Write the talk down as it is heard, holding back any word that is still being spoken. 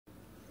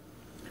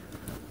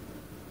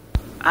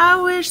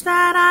I wish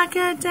that I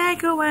could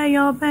take away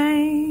your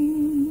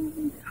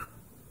pain.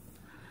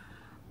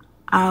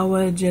 I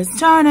would just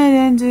turn it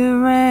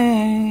into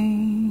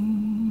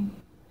rain.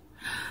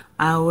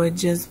 I would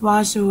just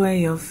wash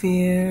away your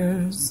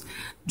fears,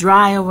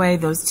 dry away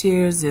those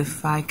tears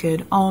if I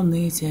could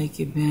only take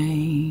your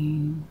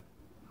pain.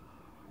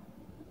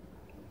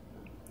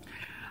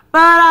 But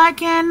I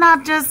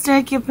cannot just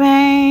take your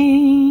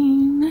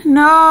pain.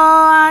 No,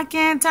 I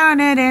can't turn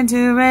it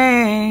into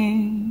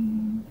rain.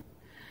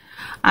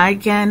 I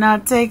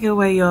cannot take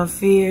away your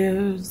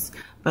fears,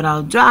 but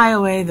I'll dry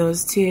away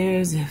those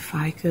tears if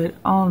I could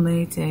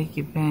only take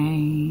your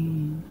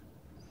pain.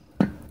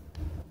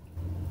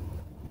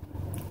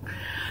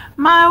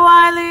 My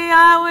Wiley,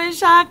 I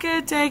wish I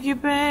could take your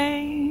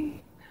pain.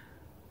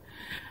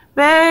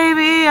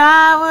 Baby,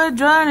 I would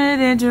turn it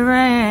into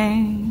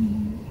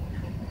rain.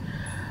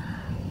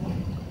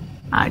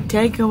 I'd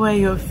take away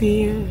your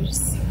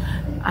fears.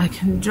 I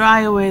can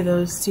dry away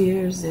those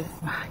tears if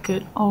I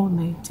could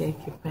only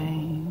take your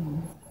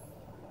pain.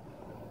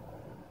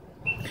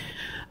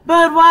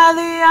 But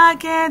Wiley, I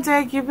can't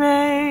take your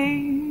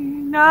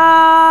pain. No,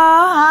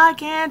 I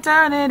can't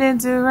turn it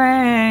into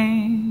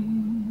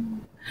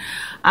rain.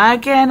 I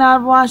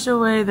cannot wash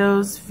away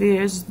those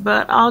fears,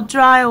 but I'll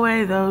dry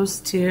away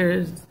those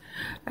tears.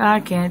 I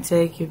can't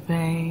take your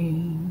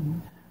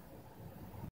pain.